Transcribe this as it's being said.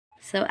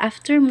So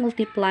after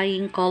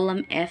multiplying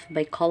column F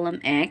by column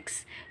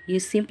X,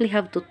 you simply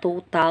have to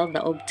total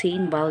the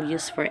obtained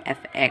values for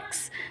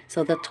Fx.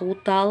 So the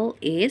total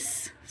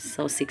is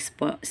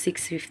 615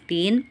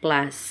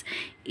 plus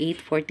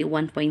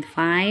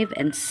 841.5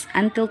 and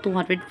until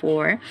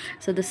 204.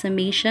 So the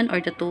summation or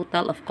the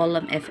total of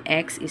column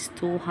Fx is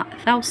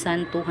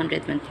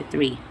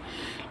 2223.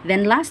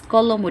 Then last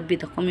column would be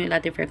the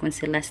cumulative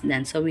frequency less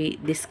than. So we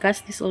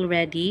discussed this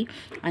already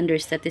under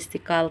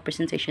statistical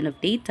presentation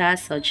of data.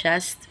 So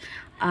just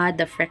add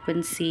the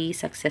frequency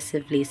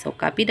successively. So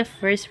copy the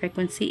first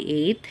frequency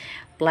 8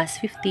 plus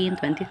 15,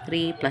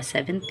 23 plus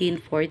 17,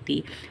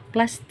 40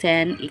 plus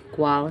 10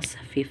 equals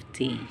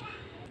 50.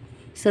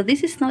 So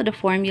this is now the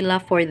formula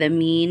for the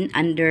mean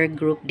under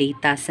group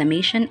data,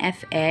 summation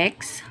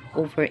Fx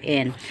over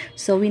n.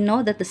 So we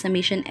know that the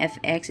summation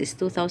Fx is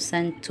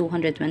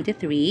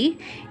 2223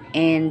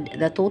 and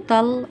the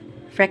total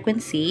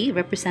frequency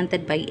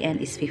represented by n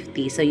is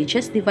 50. So you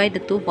just divide the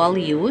two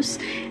values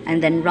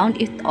and then round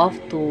it off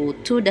to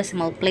 2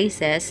 decimal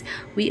places.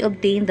 We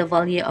obtain the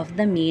value of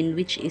the mean,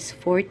 which is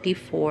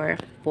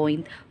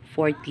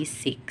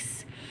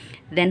 44.46.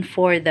 Then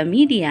for the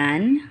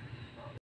median,